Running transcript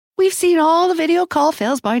We've seen all the video call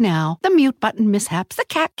fails by now. The mute button mishaps, the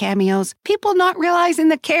cat cameos, people not realizing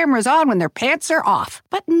the camera's on when their pants are off.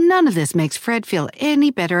 But none of this makes Fred feel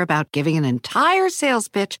any better about giving an entire sales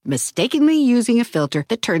pitch, mistakenly using a filter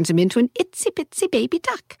that turns him into an itsy-bitsy baby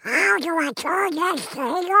duck. How do I turn this thing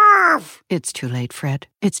off? It's too late, Fred.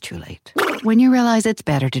 It's too late. When you realize it's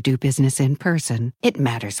better to do business in person, it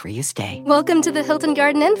matters where you stay. Welcome to the Hilton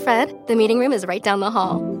Garden Inn, Fred. The meeting room is right down the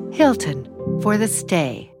hall. Hilton, for the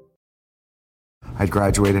stay. I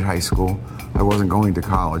graduated high school. I wasn't going to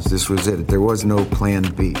college. This was it. There was no plan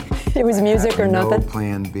B. It was music or nothing? No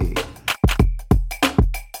plan B.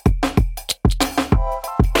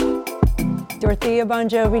 Dorothea Bon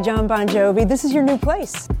Jovi, John Bon Jovi, this is your new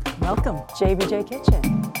place. Welcome, JBJ Kitchen.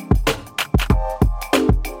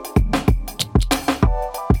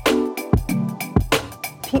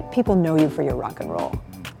 People know you for your rock and roll.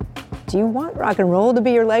 Do you want rock and roll to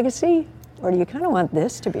be your legacy? Or do you kind of want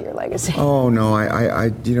this to be your legacy? Oh, no, I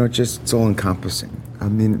just, it's all encompassing. I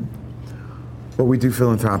mean, what we do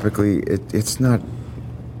philanthropically, it's not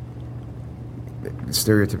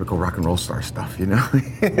stereotypical rock and roll star stuff, you know?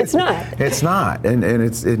 It's not. It's not, and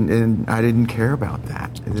I didn't care about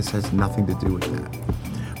that. This has nothing to do with that.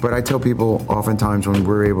 But I tell people oftentimes when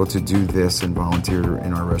we're able to do this and volunteer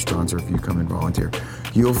in our restaurants, or if you come and volunteer,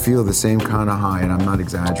 you'll feel the same kind of high, and I'm not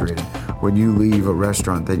exaggerating, when you leave a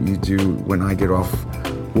restaurant that you do when I get off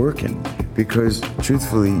working. Because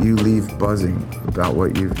truthfully, you leave buzzing about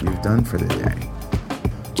what you've done for the day.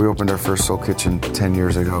 We opened our first Soul Kitchen 10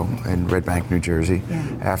 years ago in Red Bank, New Jersey,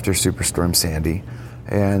 after Superstorm Sandy.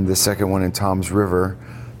 And the second one in Toms River,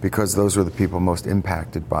 because those were the people most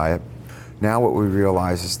impacted by it. Now what we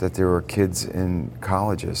realize is that there were kids in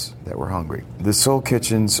colleges that were hungry. The Soul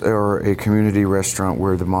Kitchens are a community restaurant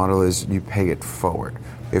where the model is you pay it forward.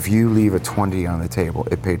 If you leave a 20 on the table,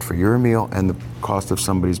 it paid for your meal and the cost of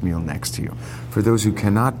somebody's meal next to you. For those who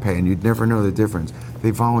cannot pay, and you'd never know the difference, they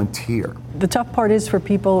volunteer. The tough part is for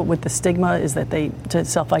people with the stigma is that they to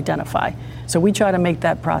self-identify. So we try to make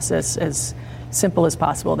that process as simple as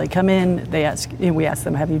possible. They come in, we ask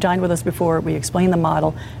them, have you dined with us before? We explain the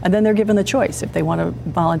model, and then they're given the choice. If they want to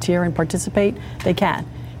volunteer and participate, they can.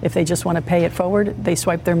 If they just want to pay it forward, they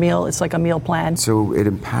swipe their meal. It's like a meal plan. So it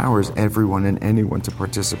empowers everyone and anyone to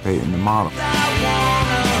participate in the model.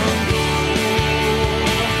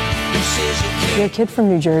 You're a kid from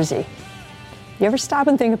New Jersey. You ever stop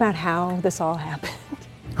and think about how this all happened?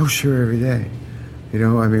 Oh, sure, every day. You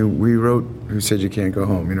know, I mean, we wrote Who Said You Can't Go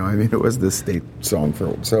Home? You know, I mean, it was the state song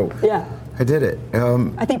so yeah. I did it.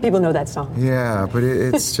 I think people know that song. Yeah, but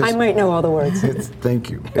it's just... I might know all the words. Thank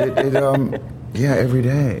you. Yeah, every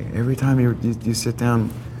day. Every time you sit down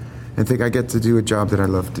and think, I get to do a job that I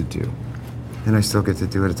love to do. And I still get to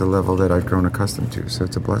do it at the level that I've grown accustomed to, so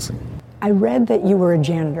it's a blessing. I read that you were a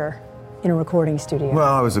janitor in a recording studio.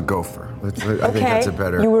 Well, I was a gopher. I think that's a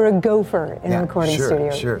better... You were a gopher in a recording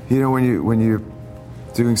studio. Sure. You know, when you're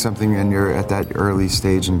doing something and you're at that early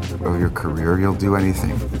stage of your career, you'll do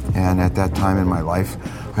anything. And at that time in my life,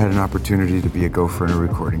 I had an opportunity to be a gopher in a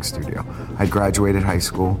recording studio. I graduated high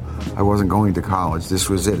school. I wasn't going to college. This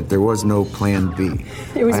was it. There was no plan B.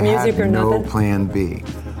 It was music or nothing? No plan B.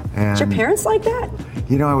 And, did your parents like that?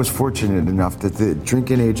 You know, I was fortunate enough that the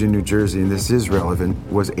drinking age in New Jersey, and this is relevant,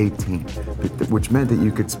 was 18, which meant that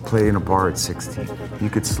you could play in a bar at 16. You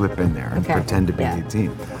could slip in there and pretend to be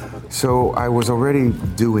 18. So I was already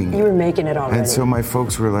doing it. You were making it already. And so my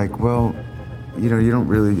folks were like, well, you know, you don't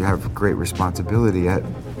really have great responsibility yet.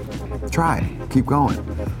 Try, keep going.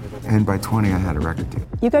 And by 20, I had a record deal.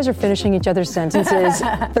 You guys are finishing each other's sentences.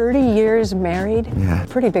 30 years married. Yeah.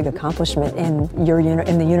 Pretty big accomplishment in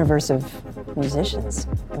the universe of musicians.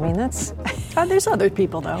 I mean, that's... There's other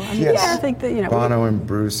people, though. I mean, yes. I think that, you know... Bono and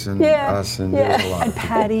Bruce and us, and there's a lot. And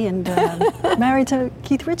Patty, and married to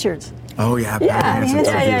Keith Richards. Oh, yeah. Yeah.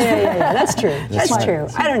 That's true. That's true.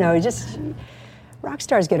 Right. I don't know, just... Rock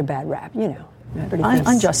stars get a bad rap, you know.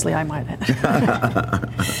 Unjustly, I might add.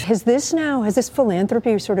 Has this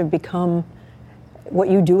philanthropy sort of become what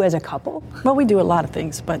you do as a couple? Well, we do a lot of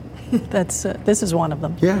things, but this is one of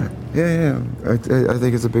them. Yeah. I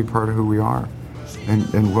think it's a big part of who we are,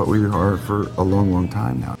 and what we are for a long, long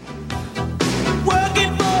time now.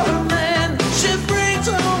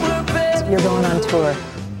 You're going on tour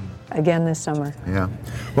again this summer. Yeah.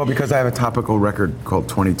 Well, because I have a topical record called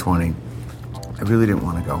 2020, I really didn't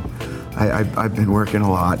want to go. I've been working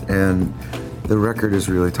a lot, and the record is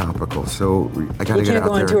really topical, so I got to get out there. You can't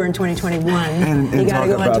go on tour in 2021. And you got to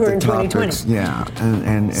go on tour in 2020. Topics.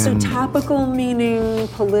 Yeah. So topical meaning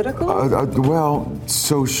political? Well,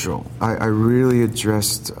 social. I really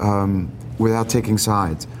addressed, without taking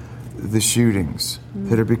sides, the shootings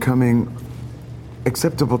that are becoming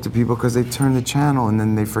acceptable to people because they turn the channel and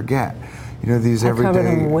then they forget. You know, these I cover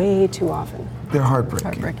everyday. them way too often. They're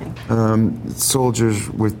heartbreaking. Soldiers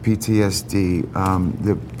with PTSD,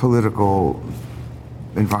 the political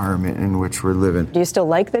environment in which we're living. Do you still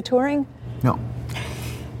like the touring? No.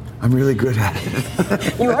 I'm really good at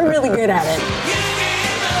it. You are really good at it.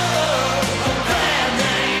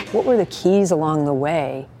 What were the keys along the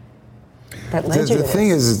way that led you to The this? thing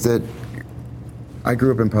is that I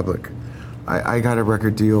grew up in public. I got a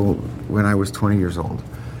record deal when I was 20 years old.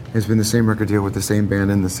 It's been the same record deal with the same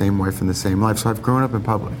band and the same wife and the same life. So I've grown up in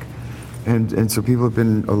public. And so people have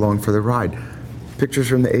been along for the ride. Pictures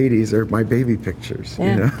from the 80s are my baby pictures,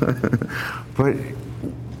 Yeah. you know? But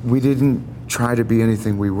we didn't try to be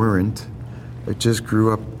anything we weren't. It just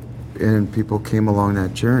grew up and people came along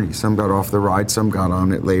that journey. Some got off the ride, some got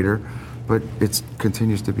on it later, but it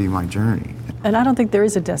continues to be my journey. And I don't think there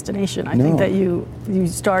is a destination. I think that you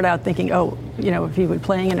start out thinking, oh, you know, if you were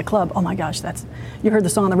playing in a club, oh my gosh, you heard the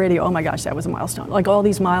song on the radio, oh my gosh, that was a milestone. Like all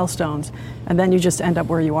these milestones, and then you just end up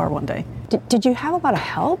where you are one day. Did you have a lot of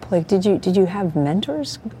help? Like, did you have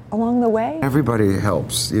mentors along the way? Everybody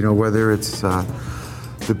helps, you know, whether it's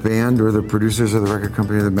the band or the producers of the record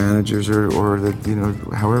company or the managers or the, you know,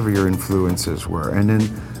 however your influences were. And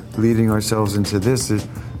then leading ourselves into this,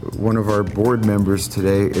 one of our board members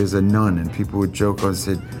today is a nun, and people would joke and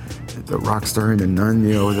say, the rock star and the nun,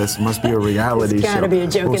 you know, this must be a reality show. There's gotta be a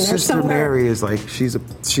joke in there Sister somewhere. Mary is like, she's the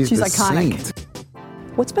iconic. saint.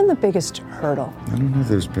 What's been the biggest hurdle? I don't know if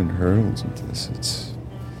there's been hurdles into this. It's,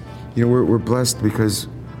 you know, we're blessed because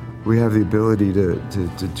we have the ability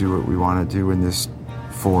to do what we want to do in this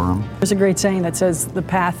forum. There's a great saying that says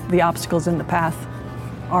the obstacles in the path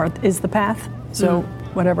is the path. So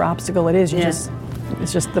whatever obstacle it is,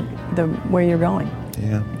 it's just the way you're going.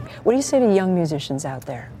 Yeah. What do you say to young musicians out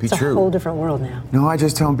there? Be it's true. a whole different world now. No, I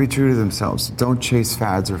just tell them be true to themselves. Don't chase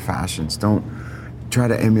fads or fashions. Don't try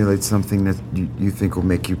to emulate something that you think will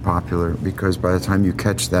make you popular, because by the time you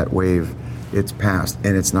catch that wave, it's past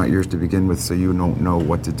and it's not yours to begin with, so you don't know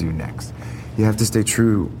what to do next. You have to stay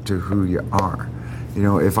true to who you are. You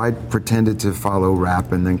know, if I pretended to follow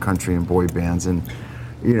rap and then country and boy bands and,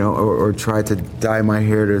 you know, or try to dye my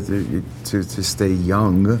hair to stay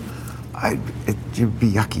young, it'd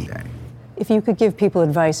be yucky. If you could give people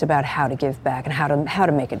advice about how to give back and how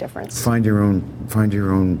to make a difference. Find your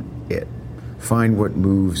own it. Find what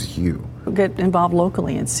moves you. Get involved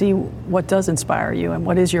locally and see what does inspire you and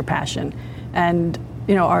what is your passion. And,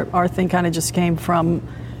 you know, our thing kind of just came from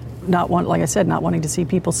not wanting to see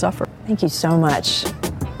people suffer. Thank you so much.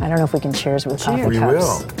 I don't know if we can cheers with coffee We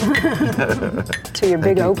cups. will. To your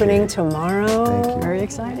big opening tomorrow. Thank you. Very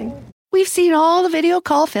exciting. We've seen all the video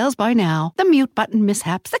call fails by now. The mute button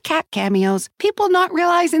mishaps, the cat cameos, people not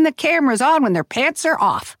realizing the camera's on when their pants are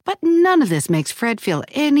off. But none of this makes Fred feel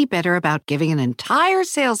any better about giving an entire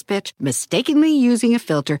sales pitch, mistakenly using a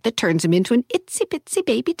filter that turns him into an itsy-bitsy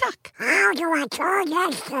baby duck. How do I turn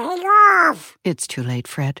this thing off? It's too late,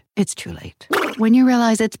 Fred. It's too late. When you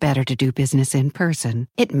realize it's better to do business in person,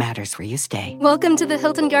 it matters where you stay. Welcome to the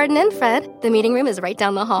Hilton Garden Inn, Fred. The meeting room is right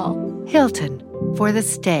down the hall. Hilton, for the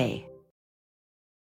stay.